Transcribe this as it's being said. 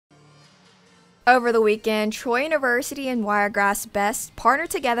Over the weekend, Troy University and Wiregrass Best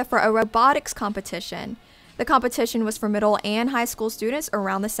partnered together for a robotics competition. The competition was for middle and high school students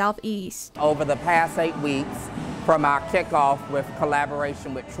around the Southeast. Over the past 8 weeks, from our kickoff with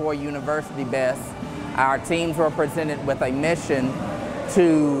collaboration with Troy University Best, our teams were presented with a mission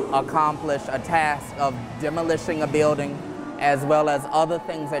to accomplish a task of demolishing a building, as well as other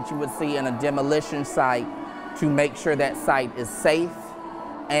things that you would see in a demolition site to make sure that site is safe,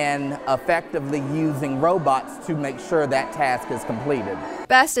 and effectively using robots to make sure that task is completed.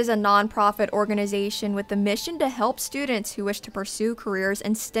 BEST is a nonprofit organization with the mission to help students who wish to pursue careers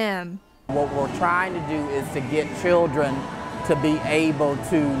in STEM. What we're trying to do is to get children to be able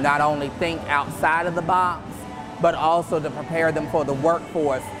to not only think outside of the box, but also to prepare them for the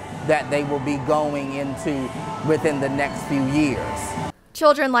workforce that they will be going into within the next few years.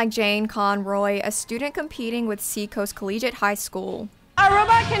 Children like Jane Conroy, a student competing with Seacoast Collegiate High School. Our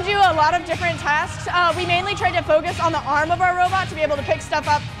robot can do a lot of different tasks. We mainly tried to focus on the arm of our robot to be able to pick stuff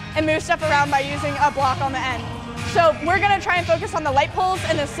up and move stuff around by using a block on the end. So we're going to try and focus on the light poles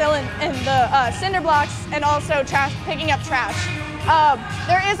and the sill and the cinder blocks, and also picking up trash.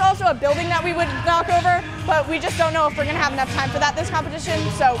 There is also a building that we would knock over, but we just don't know if we're going to have enough time for that this competition,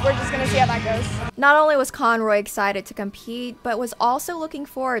 so we're just going to see how that goes. Not only was Conroy excited to compete, but was also looking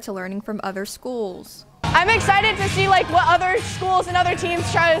forward to learning from other schools. I'm excited to see what other schools and other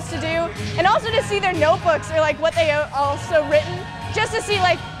teams try us to do, and also to see their notebooks or what they also written, just to see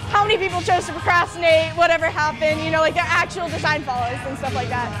how many people chose to procrastinate, whatever happened, their actual design follows and stuff like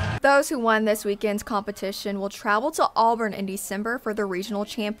that. Those who won this weekend's competition will travel to Auburn in December for the regional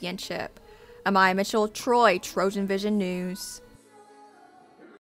championship. Amya Mitchell, Troy, TrojanVision News.